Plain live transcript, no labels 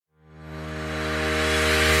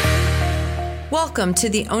Welcome to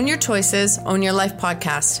the Own Your Choices, Own Your Life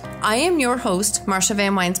podcast. I am your host, Marsha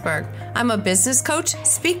Van Weinsberg. I'm a business coach,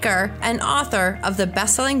 speaker, and author of the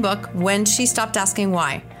best-selling book, When She Stopped Asking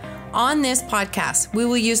Why. On this podcast, we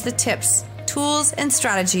will use the tips, tools, and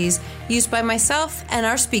strategies used by myself and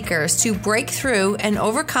our speakers to break through and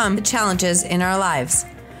overcome the challenges in our lives.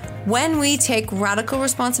 When we take radical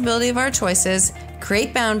responsibility of our choices,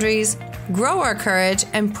 create boundaries, grow our courage,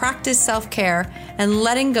 and practice self-care and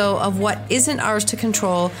letting go of what isn't ours to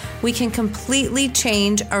control, we can completely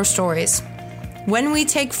change our stories. When we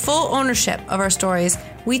take full ownership of our stories,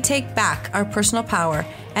 we take back our personal power,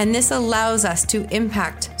 and this allows us to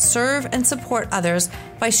impact, serve, and support others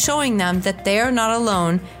by showing them that they are not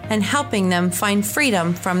alone and helping them find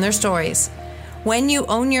freedom from their stories. When you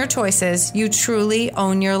own your choices, you truly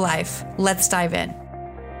own your life. Let's dive in.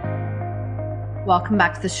 Welcome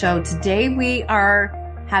back to the show. Today we are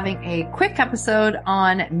having a quick episode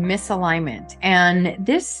on misalignment. And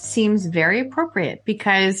this seems very appropriate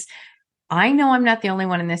because I know I'm not the only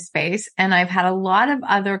one in this space. And I've had a lot of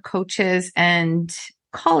other coaches and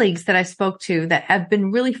colleagues that I spoke to that have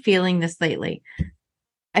been really feeling this lately.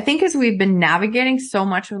 I think as we've been navigating so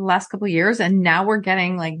much over the last couple of years, and now we're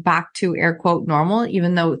getting back to air quote normal,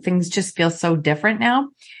 even though things just feel so different now.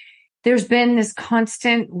 There's been this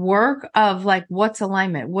constant work of what's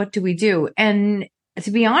alignment? What do we do? And to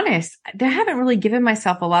be honest, I haven't really given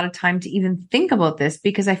myself a lot of time to even think about this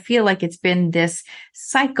because I feel like it's been this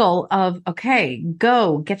cycle of, okay,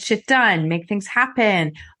 go, get shit done, make things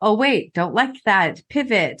happen. Oh, wait, don't like that.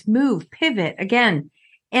 Pivot, move, pivot again.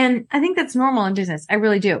 And I think that's normal in business. I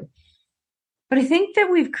really do. But I think that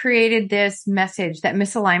we've created this message that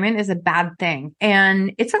misalignment is a bad thing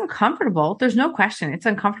and it's uncomfortable. There's no question. It's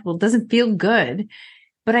uncomfortable. It doesn't feel good,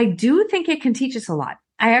 but I do think it can teach us a lot.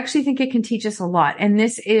 I actually think it can teach us a lot. And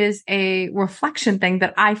this is a reflection thing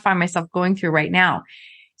that I find myself going through right now.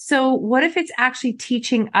 So what if it's actually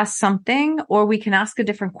teaching us something, or we can ask a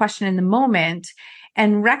different question in the moment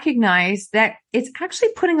and recognize that it's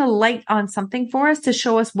actually putting a light on something for us to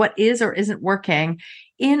show us what is or isn't working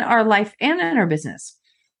in our life and in our business.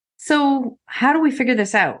 So how do we figure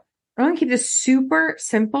this out? I'm going to keep this super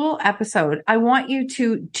simple episode. I want you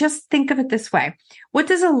to just think of it this way. What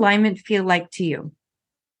does alignment feel like to you?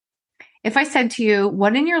 If I said to you,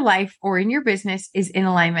 what in your life or in your business is in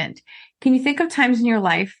alignment? Can you think of times in your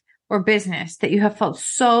life or business that you have felt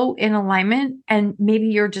so in alignment, and maybe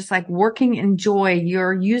you're just working in joy,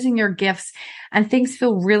 you're using your gifts and things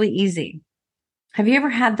feel really easy? Have you ever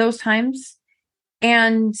had those times?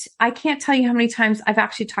 And I can't tell you how many times I've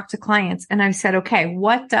actually talked to clients and I've said, okay,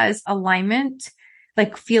 what does alignment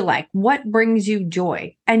feel like? What brings you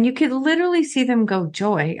joy? And you could literally see them go,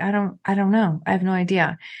 joy. I don't know. I have no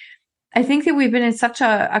idea. I think that we've been in such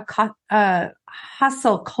a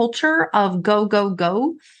hustle culture of go, go,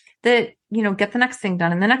 go that, get the next thing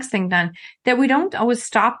done and the next thing done, that we don't always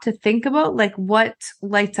stop to think about what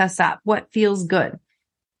lights us up, what feels good.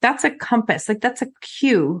 That's a compass. That's a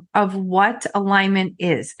cue of what alignment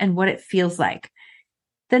is and what it feels like.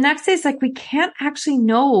 The next is we can't actually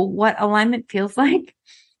know what alignment feels like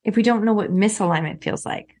if we don't know what misalignment feels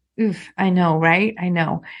like. Oof, I know, right? I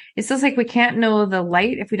know. It's just we can't know the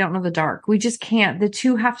light if we don't know the dark. We just can't. The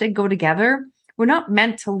two have to go together. We're not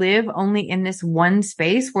meant to live only in this one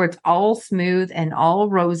space where it's all smooth and all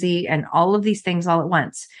rosy and all of these things all at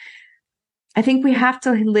once. I think we have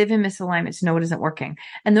to live in misalignment to know what isn't working.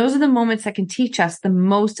 And those are the moments that can teach us the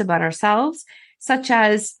most about ourselves, such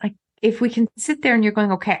as if we can sit there and you're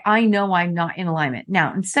going, okay, I know I'm not in alignment.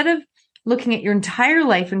 Now, instead of looking at your entire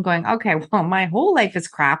life and going, okay, well, my whole life is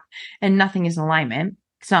crap and nothing is in alignment.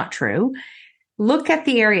 It's not true. Look at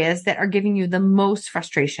the areas that are giving you the most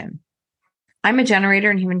frustration. I'm a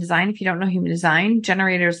generator in human design. If you don't know human design,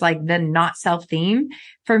 generators the not self theme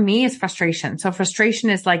for me is frustration. So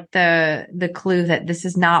frustration is the clue that this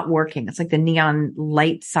is not working. It's the neon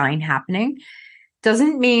light sign happening.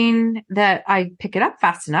 Doesn't mean that I pick it up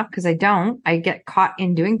fast enough, because I don't. I get caught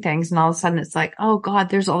in doing things and all of a sudden it's oh God,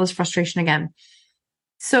 there's all this frustration again.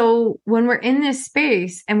 So when we're in this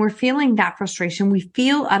space and we're feeling that frustration, we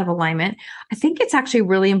feel out of alignment. I think it's actually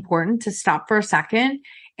really important to stop for a second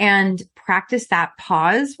and practice that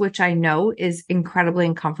pause, which I know is incredibly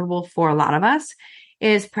uncomfortable for a lot of us,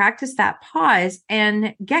 is practice that pause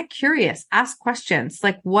and get curious, ask questions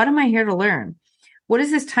what am I here to learn? What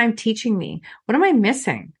is this time teaching me? What am I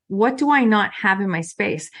missing? What do I not have in my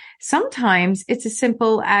space? Sometimes it's as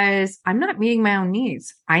simple as I'm not meeting my own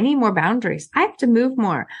needs. I need more boundaries. I have to move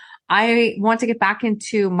more. I want to get back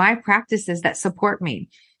into my practices that support me,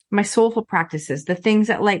 my soulful practices, the things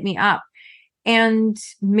that light me up. And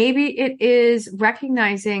maybe it is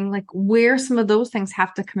recognizing like where some of those things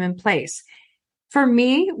have to come in place. For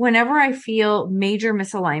me, whenever I feel major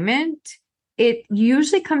misalignment, it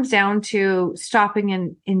usually comes down to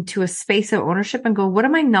stopping into a space of ownership and go, what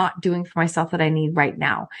am I not doing for myself that I need right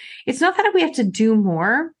now? It's not that we have to do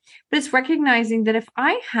more, but it's recognizing that if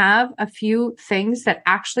I have a few things that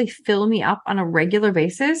actually fill me up on a regular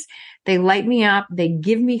basis, they light me up, they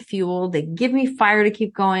give me fuel, they give me fire to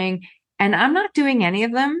keep going, and I'm not doing any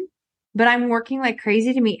of them, but I'm working like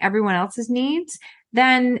crazy to meet everyone else's needs,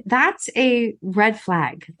 then that's a red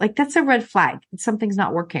flag. Like that's a red flag. Something's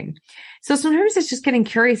not working. So sometimes it's just getting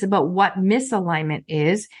curious about what misalignment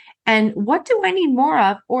is and what do I need more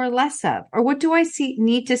of or less of, or what do I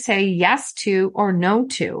need to say yes to or no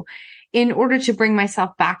to in order to bring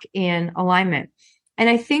myself back in alignment. And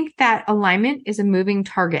I think that alignment is a moving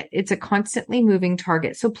target. It's a constantly moving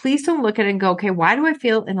target. So please don't look at it and go, okay, why do I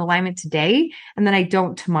feel in alignment today and then I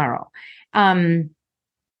don't tomorrow?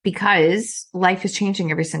 Because life is changing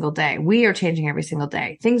every single day. We are changing every single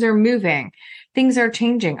day. Things are moving. Things are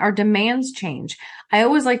changing. Our demands change. I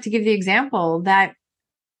always like to give the example that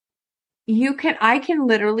I can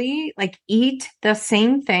literally like eat the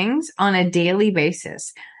same things on a daily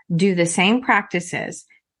basis, do the same practices.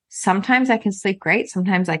 Sometimes I can sleep great.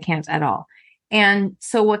 Sometimes I can't at all. And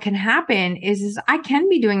so what can happen is I can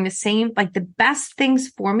be doing the same, like the best things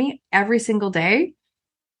for me every single day.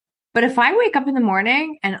 But if I wake up in the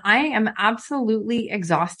morning and I am absolutely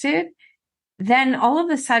exhausted, then all of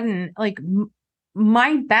a sudden, like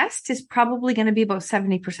my best is probably going to be about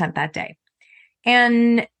 70% that day.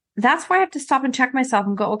 And that's why I have to stop and check myself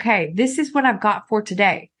and go, okay, this is what I've got for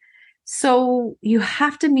today. So you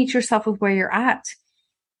have to meet yourself with where you're at.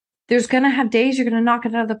 There's going to have days you're going to knock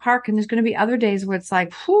it out of the park. And there's going to be other days where it's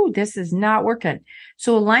like, whew, this is not working.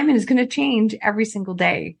 So alignment is going to change every single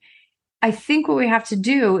day. I think what we have to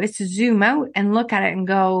do is to zoom out and look at it and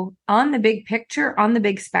go on the big picture, on the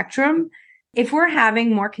big spectrum. If we're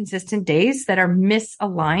having more consistent days that are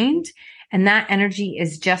misaligned and that energy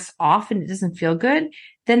is just off and it doesn't feel good,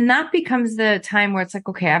 then that becomes the time where it's like,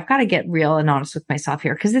 okay, I've got to get real and honest with myself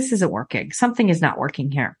here because this isn't working. Something is not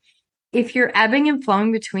working here. If you're ebbing and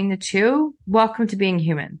flowing between the two, welcome to being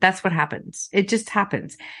human. That's what happens. It just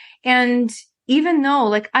happens. And even though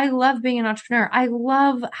like I love being an entrepreneur, I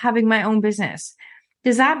love having my own business.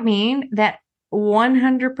 Does that mean that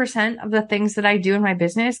 100% of the things that I do in my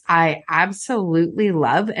business, I absolutely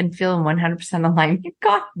love and feel in 100% alignment?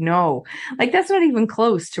 God, no, like that's not even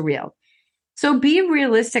close to real. So be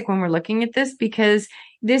realistic when we're looking at this because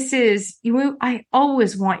I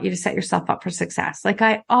always want you to set yourself up for success.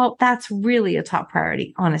 That's really a top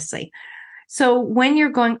priority, honestly. So when you're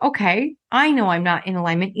going, okay, I know I'm not in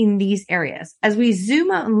alignment in these areas. As we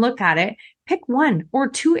zoom out and look at it, pick one or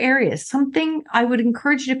two areas. Something I would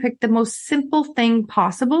encourage you to pick the most simple thing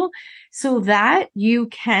possible so that you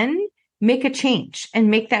can make a change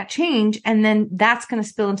and make that change. And then that's going to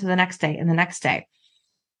spill into the next day and the next day.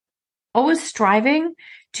 Always striving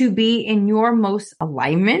to be in your most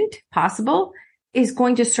alignment possible is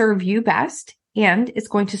going to serve you best. And it's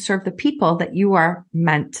going to serve the people that you are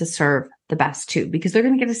meant to serve the best too, because they're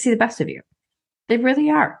going to get to see the best of you. They really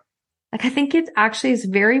are. Like, I think it actually is a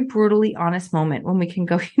very brutally honest moment when we can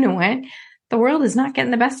go, you know what? The world is not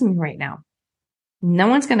getting the best of me right now. No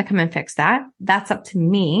one's going to come and fix that. That's up to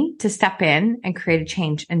me to step in and create a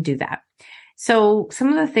change and do that. So some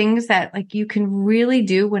of the things that like you can really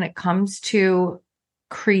do when it comes to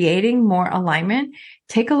creating more alignment,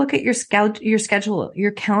 take a look at your schedule,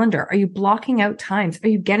 your calendar. Are you blocking out times? Are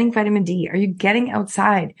you getting vitamin D? Are you getting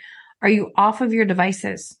outside? Are you off of your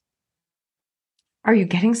devices? Are you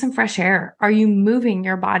getting some fresh air? Are you moving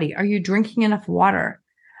your body? Are you drinking enough water?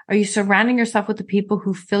 Are you surrounding yourself with the people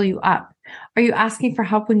who fill you up? Are you asking for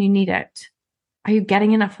help when you need it? Are you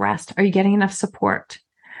getting enough rest? Are you getting enough support?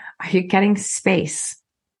 Are you getting space?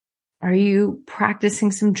 Are you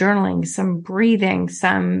practicing some journaling, some breathing,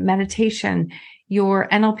 some meditation, your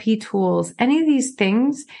NLP tools? Any of these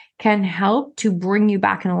things can help to bring you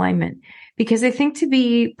back in alignment. Because I think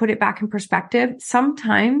put it back in perspective,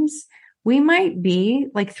 sometimes we might be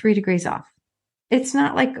like 3 degrees off. It's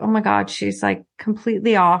not like, oh my God, she's like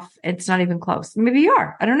completely off. It's not even close. Maybe you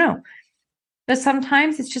are. I don't know. But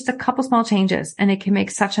sometimes it's just a couple small changes and it can make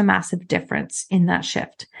such a massive difference in that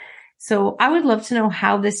shift. So I would love to know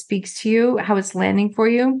how this speaks to you, how it's landing for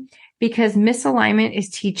you, because misalignment is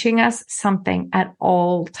teaching us something at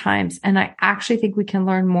all times. And I actually think we can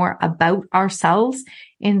learn more about ourselves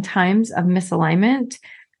in times of misalignment.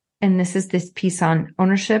 And this is this piece on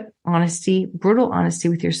ownership, honesty, brutal honesty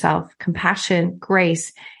with yourself, compassion,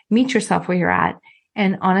 grace, meet yourself where you're at.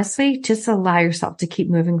 And honestly, just allow yourself to keep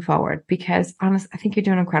moving forward because honestly, I think you're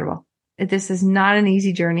doing incredible. This is not an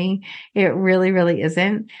easy journey. It really, really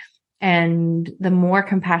isn't. And the more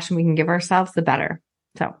compassion we can give ourselves, the better.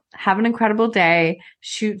 So have an incredible day.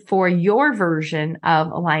 Shoot for your version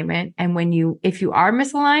of alignment. And if you are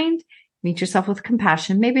misaligned, meet yourself with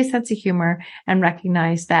compassion, maybe a sense of humor, and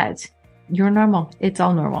recognize that you're normal. It's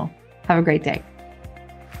all normal. Have a great day.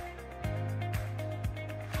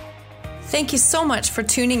 Thank you so much for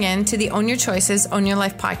tuning in to the Own Your Choices, Own Your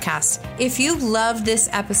Life podcast. If you loved this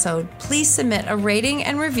episode, please submit a rating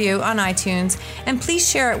and review on iTunes, and please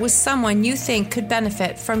share it with someone you think could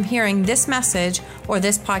benefit from hearing this message or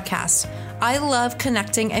this podcast. I love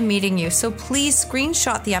connecting and meeting you, so please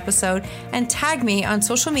screenshot the episode and tag me on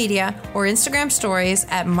social media or Instagram stories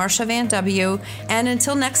at Marsha Van W. And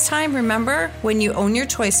until next time, remember, when you own your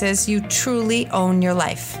choices, you truly own your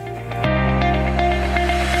life.